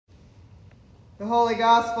The Holy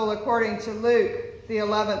Gospel according to Luke, the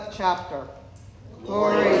 11th chapter.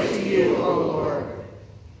 Glory to you, O Lord.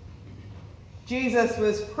 Jesus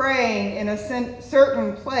was praying in a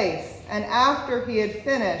certain place, and after he had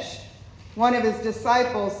finished, one of his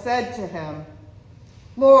disciples said to him,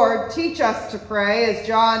 "Lord, teach us to pray as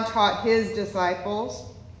John taught his disciples."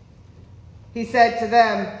 He said to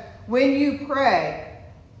them, "When you pray,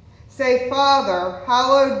 say, 'Father,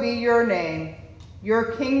 hallowed be your name.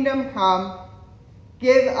 Your kingdom come.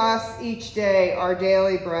 Give us each day our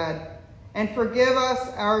daily bread, and forgive us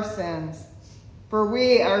our sins, for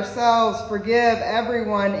we ourselves forgive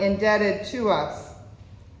everyone indebted to us.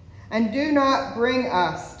 And do not bring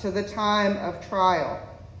us to the time of trial.'"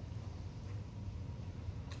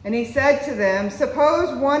 And he said to them,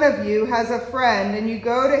 "Suppose one of you has a friend, and you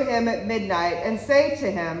go to him at midnight and say to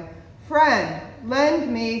him, 'Friend,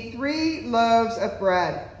 lend me 3 loaves of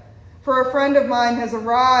bread, for a friend of mine has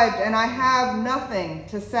arrived, and I have nothing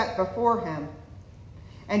to set before him.'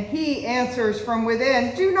 And he answers from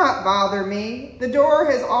within, 'Do not bother me. The door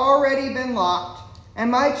has already been locked, and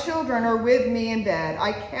my children are with me in bed.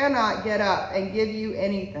 I cannot get up and give you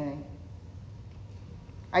anything.'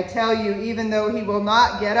 I tell you, even though he will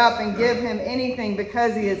not get up and give him anything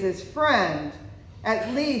because he is his friend,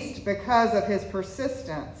 at least because of his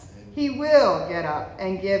persistence, he will get up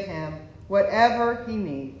and give him whatever he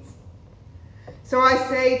needs. So I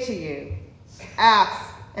say to you,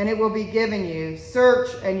 ask, and it will be given you. Search,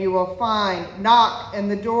 and you will find. Knock,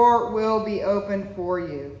 and the door will be opened for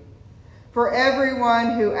you. For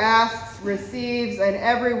everyone who asks receives, and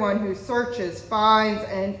everyone who searches finds,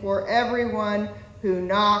 and for everyone who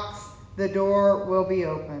knocks, the door will be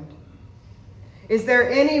opened. Is there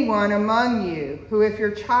anyone among you who, if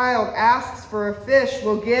your child asks for a fish,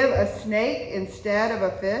 will give a snake instead of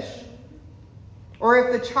a fish? Or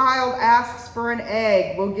if the child asks for an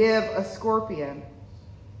egg, will give a scorpion?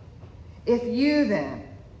 If you then,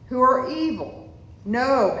 who are evil,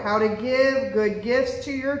 know how to give good gifts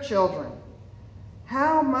to your children,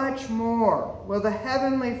 how much more will the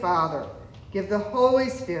Heavenly Father give the Holy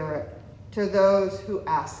Spirit to those who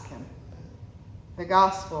ask him?" The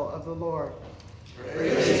Gospel of the Lord.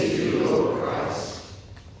 Praise to you, Lord Christ.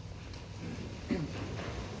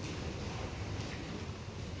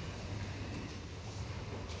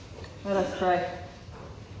 Let us pray.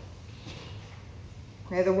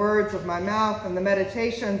 May the words of my mouth and the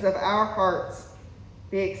meditations of our hearts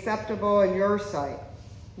be acceptable in your sight,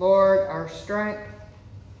 Lord, our strength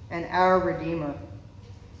and our Redeemer.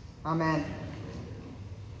 Amen.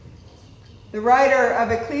 The writer of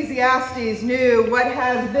Ecclesiastes knew what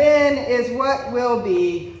has been is what will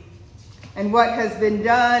be, and what has been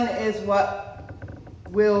done is what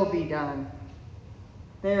will be done.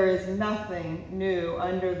 There is nothing new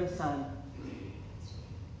under the sun.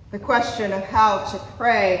 The question of how to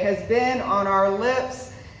pray has been on our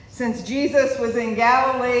lips since Jesus was in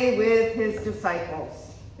Galilee with his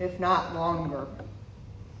disciples, if not longer.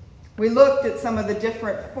 We looked at some of the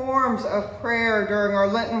different forms of prayer during our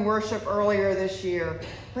Lenten worship earlier this year,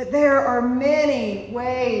 but there are many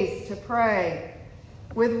ways to pray,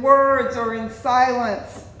 with words or in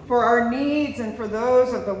silence, for our needs and for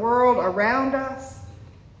those of the world around us,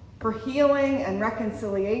 for healing and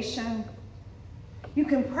reconciliation. You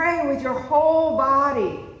can pray with your whole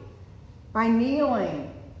body by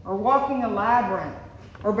kneeling or walking a labyrinth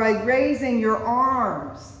or by raising your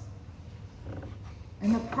arms.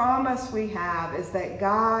 And the promise we have is that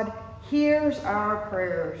God hears our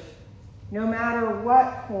prayers, no matter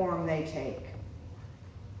what form they take.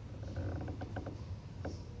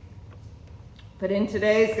 But in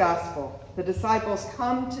today's gospel, the disciples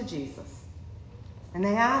come to Jesus and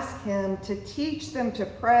they ask him to teach them to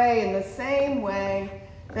pray in the same way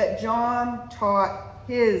that John taught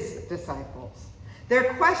his disciples.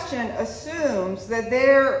 Their question assumes that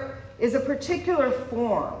there is a particular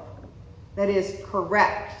form that is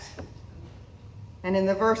correct. And in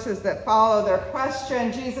the verses that follow their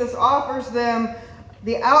question, Jesus offers them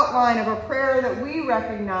the outline of a prayer that we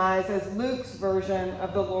recognize as Luke's version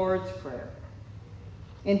of the Lord's Prayer.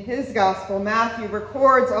 In his gospel, Matthew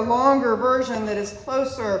records a longer version that is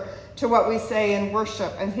closer to what we say in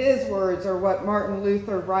worship, and his words are what Martin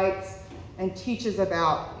Luther writes and teaches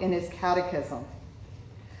about in his catechism.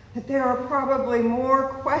 But there are probably more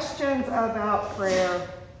questions about prayer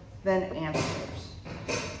than answers.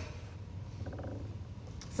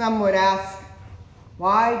 Some would ask,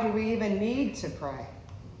 why do we even need to pray?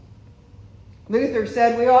 Luther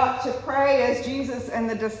said we ought to pray as Jesus and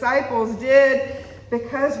the disciples did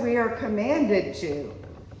because we are commanded to,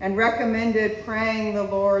 and recommended praying the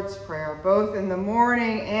Lord's Prayer, both in the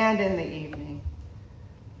morning and in the evening.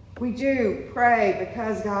 We do pray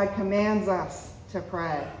because God commands us to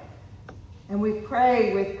pray. And we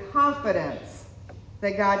pray with confidence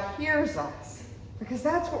that God hears us, because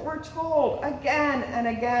that's what we're told again and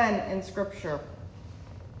again in Scripture.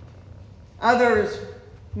 Others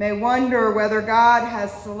may wonder whether God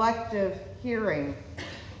has selective hearing,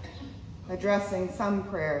 addressing some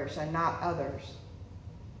prayers and not others,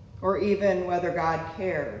 or even whether God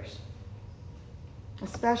cares,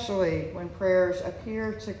 especially when prayers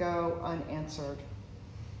appear to go unanswered,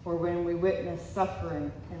 or when we witness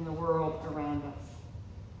suffering in the world around us.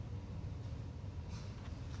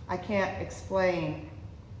 I can't explain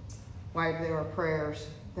why there are prayers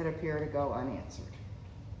that appear to go unanswered.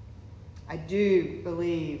 I do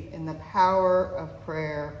believe in the power of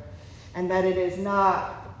prayer, and that it is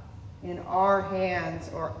not in our hands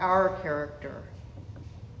or our character,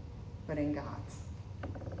 but in God's.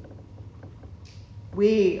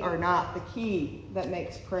 We are not the key that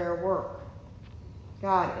makes prayer work.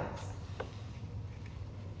 God is.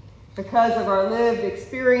 Because of our lived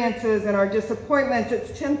experiences and our disappointments,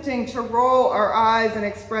 it's tempting to roll our eyes and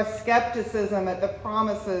express skepticism at the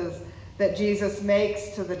promises that Jesus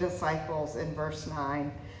makes to the disciples in verse 9.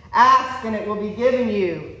 Ask and it will be given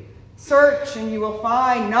you. Search and you will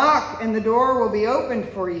find. Knock and the door will be opened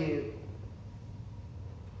for you.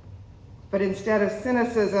 But instead of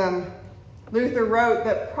cynicism, Luther wrote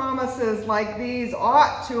that promises like these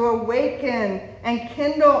ought to awaken and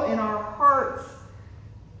kindle in our hearts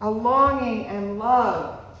a longing and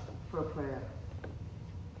love for prayer.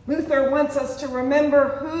 Luther wants us to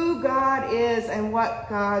remember who God is and what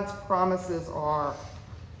God's promises are.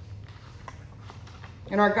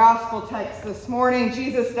 In our gospel text this morning,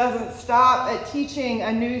 Jesus doesn't stop at teaching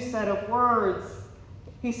a new set of words.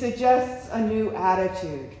 He suggests a new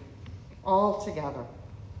attitude altogether.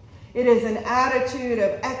 It is an attitude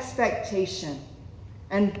of expectation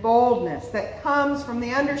and boldness that comes from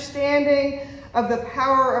the understanding of the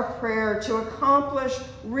power of prayer to accomplish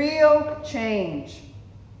real change.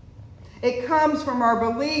 It comes from our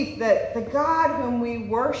belief that the God whom we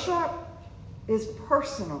worship is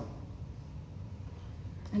personal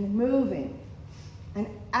and moving and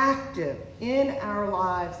active in our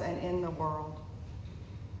lives and in the world.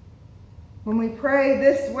 When we pray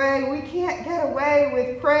this way, we can't get away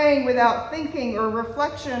with praying without thinking or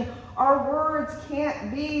reflection. Our words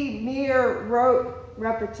can't be mere rote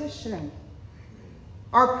repetition.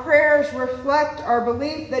 Our prayers reflect our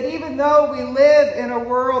belief that even though we live in a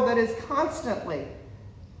world that is constantly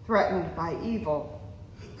threatened by evil,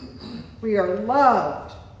 we are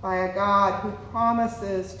loved by a God who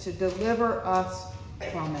promises to deliver us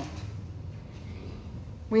from it.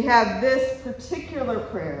 We have this particular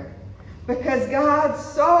prayer because God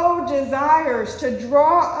so desires to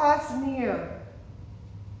draw us near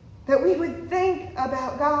that we would think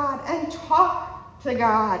about God and talk to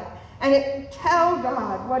God and tell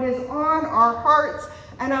God what is on our hearts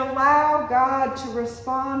and allow God to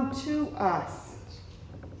respond to us.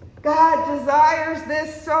 God desires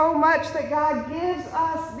this so much that God gives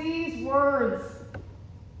us these words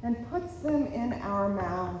and puts them in our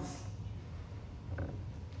mouths.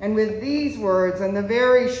 And with these words and the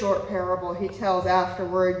very short parable he tells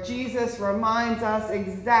afterward, Jesus reminds us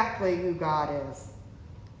exactly who God is.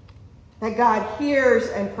 That God hears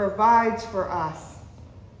and provides for us.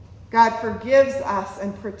 God forgives us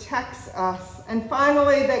and protects us. And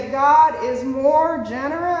finally, that God is more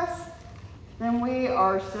generous than we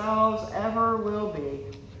ourselves ever will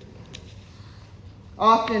be.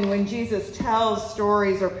 Often when Jesus tells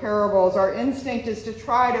stories or parables, our instinct is to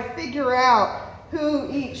try to figure out who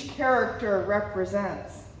each character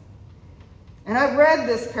represents. And I've read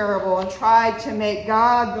this parable and tried to make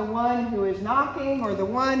God the one who is knocking or the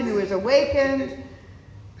one who is awakened.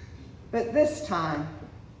 But this time,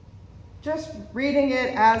 just reading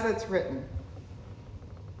it as it's written,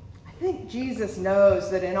 I think Jesus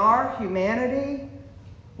knows that in our humanity,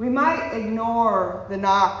 we might ignore the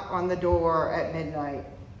knock on the door at midnight,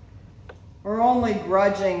 or only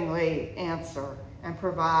grudgingly answer and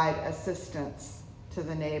provide assistance to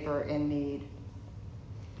the neighbor in need.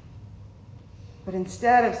 But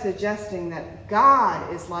instead of suggesting that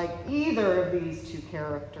God is like either of these two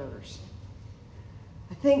characters,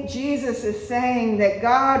 I think Jesus is saying that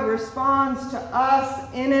God responds to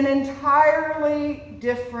us in an entirely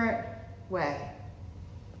different way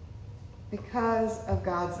because of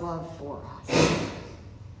God's love for us.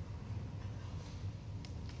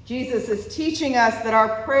 Jesus is teaching us that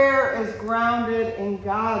our prayer is grounded in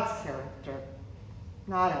God's character,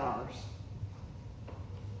 not ours.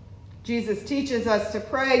 Jesus teaches us to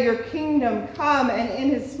pray, "Your kingdom come," and in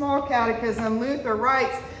his small catechism, Luther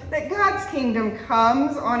writes that God's kingdom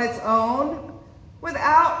comes on its own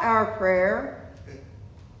without our prayer.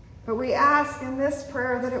 But we ask in this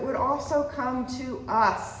prayer that it would also come to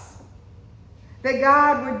us, that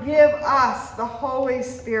God would give us the Holy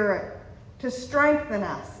Spirit to strengthen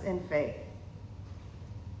us in faith.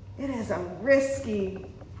 It is a risky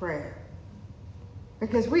prayer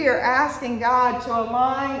because we are asking God to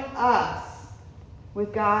align us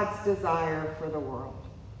with God's desire for the world.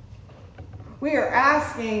 We are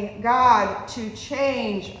asking God to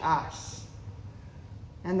change us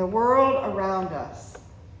and the world around us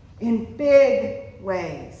in big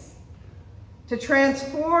ways, to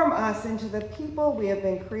transform us into the people we have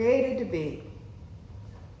been created to be.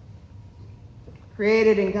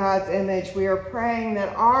 Created in God's image, we are praying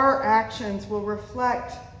that our actions will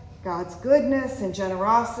reflect God's goodness and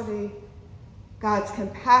generosity, God's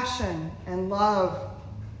compassion and love,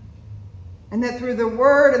 and that through the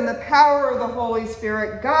word and the power of the Holy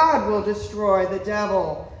Spirit, God will destroy the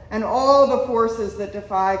devil and all the forces that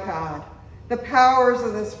defy God, the powers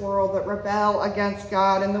of this world that rebel against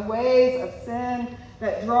God, and the ways of sin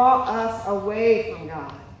that draw us away from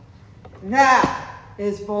God. That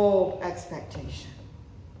is bold expectation.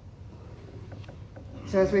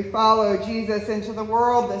 So as we follow Jesus into the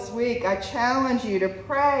world this week, I challenge you to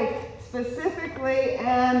pray specifically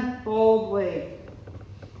and boldly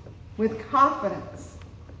with confidence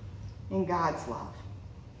in God's love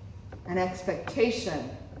and expectation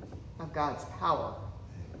of God's power.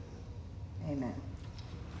 Amen.